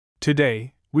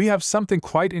Today, we have something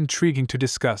quite intriguing to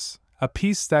discuss, a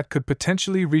piece that could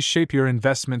potentially reshape your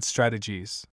investment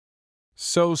strategies.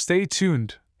 So stay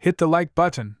tuned, hit the like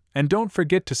button, and don't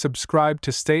forget to subscribe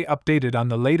to stay updated on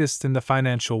the latest in the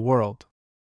financial world.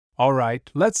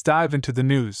 Alright, let's dive into the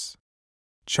news.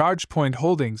 ChargePoint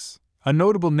Holdings, a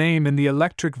notable name in the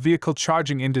electric vehicle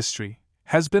charging industry,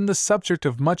 has been the subject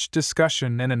of much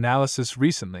discussion and analysis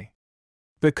recently.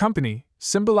 The company,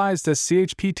 symbolized as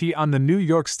CHPT on the New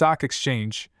York Stock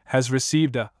Exchange, has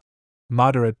received a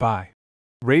moderate buy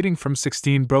rating from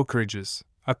 16 brokerages,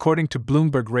 according to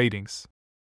Bloomberg Ratings.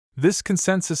 This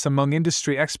consensus among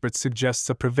industry experts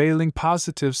suggests a prevailing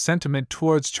positive sentiment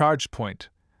towards ChargePoint,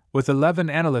 with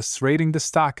 11 analysts rating the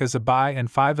stock as a buy and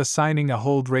 5 assigning a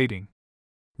hold rating.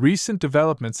 Recent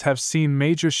developments have seen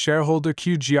major shareholder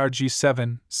Q-Grg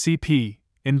Vii, CP,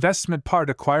 investment part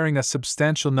acquiring a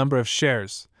substantial number of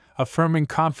shares, affirming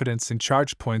confidence in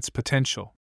ChargePoint's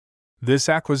potential. This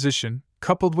acquisition,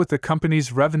 coupled with the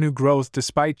company's revenue growth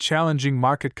despite challenging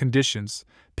market conditions,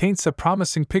 paints a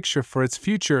promising picture for its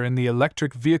future in the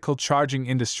electric vehicle charging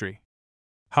industry.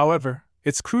 However,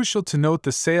 it's crucial to note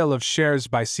the sale of shares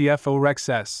by CFO Rex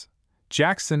S.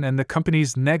 Jackson and the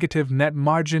company's negative net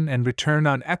margin and return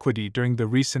on equity during the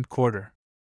recent quarter.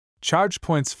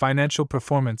 ChargePoint's financial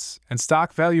performance and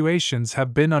stock valuations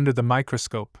have been under the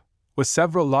microscope, with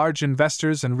several large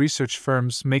investors and research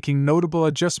firms making notable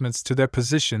adjustments to their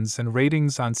positions and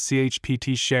ratings on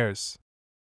CHPT shares.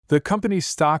 The company's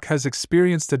stock has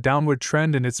experienced a downward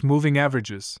trend in its moving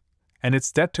averages, and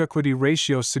its debt-to-equity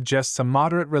ratio suggests a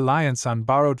moderate reliance on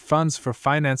borrowed funds for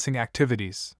financing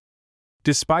activities.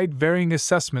 Despite varying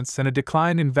assessments and a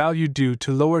decline in value due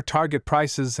to lower target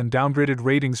prices and downgraded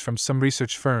ratings from some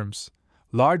research firms,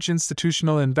 large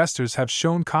institutional investors have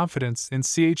shown confidence in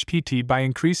CHPT by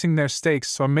increasing their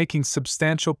stakes or making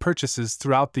substantial purchases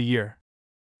throughout the year.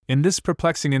 In this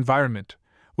perplexing environment,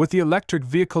 with the electric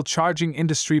vehicle charging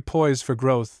industry poised for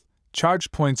growth,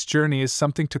 ChargePoint's journey is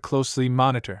something to closely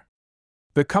monitor.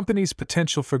 The company's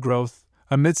potential for growth,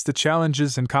 amidst the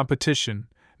challenges and competition,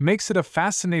 makes it a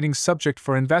fascinating subject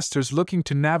for investors looking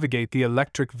to navigate the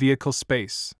electric vehicle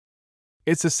space.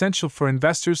 It's essential for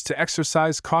investors to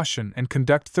exercise caution and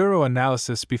conduct thorough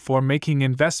analysis before making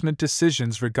investment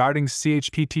decisions regarding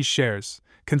CHPT shares,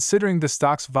 considering the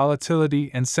stock's volatility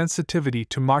and sensitivity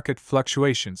to market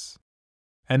fluctuations.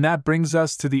 And that brings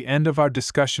us to the end of our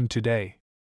discussion today.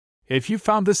 If you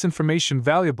found this information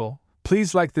valuable,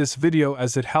 please like this video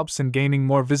as it helps in gaining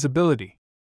more visibility.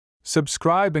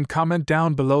 Subscribe and comment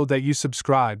down below that you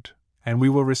subscribed, and we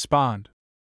will respond.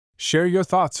 Share your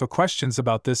thoughts or questions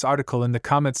about this article in the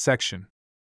comments section.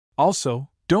 Also,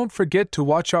 don't forget to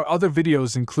watch our other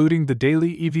videos including the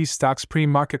daily EV stocks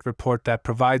pre-market report that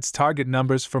provides target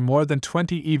numbers for more than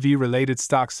 20 EV-related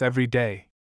stocks every day.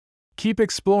 Keep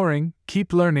exploring,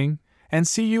 keep learning, and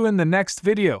see you in the next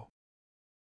video.